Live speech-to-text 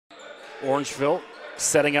Orangeville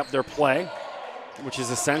setting up their play, which is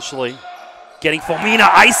essentially getting Foumena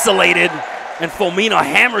isolated, and Foumena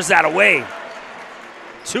hammers that away.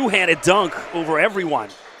 Two-handed dunk over everyone.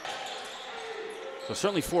 So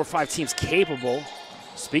certainly 4 or 5 teams capable.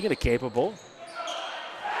 Speaking of capable,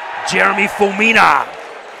 Jeremy Foumena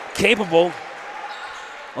capable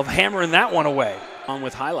of hammering that one away. On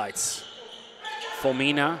with highlights.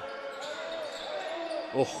 Foumena.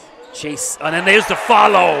 Oh, Chase, and then there's the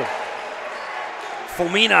follow.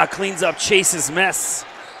 Foumena cleans up Chase's mess.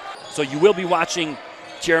 So you will be watching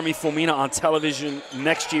Jeremy Foumena on television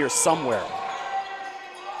next year somewhere.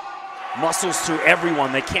 Muscles through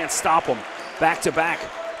everyone. They can't stop him. Back to back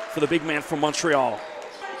for the big man from Montreal.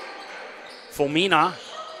 Foumena.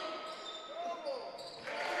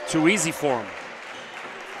 Too easy for him.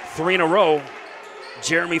 3 in a row.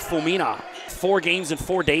 Jeremy Foumena. 4 games in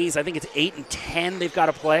 4 days. I think it's 8 and 10 they've got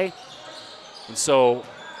to play. And so,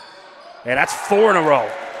 yeah, that's 4 in a row.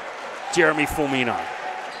 Jeremy Foumena.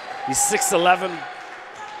 He's 6'11",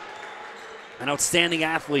 an outstanding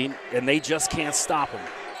athlete, and they just can't stop him.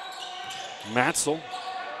 Matzel.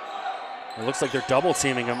 It looks like they're double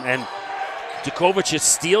teaming him, and Dukovic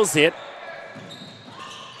steals it.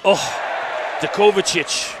 Oh, Dukovic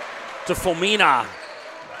to Foumena.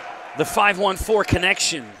 The 5-1-4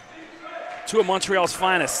 connection. Two of Montreal's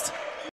finest.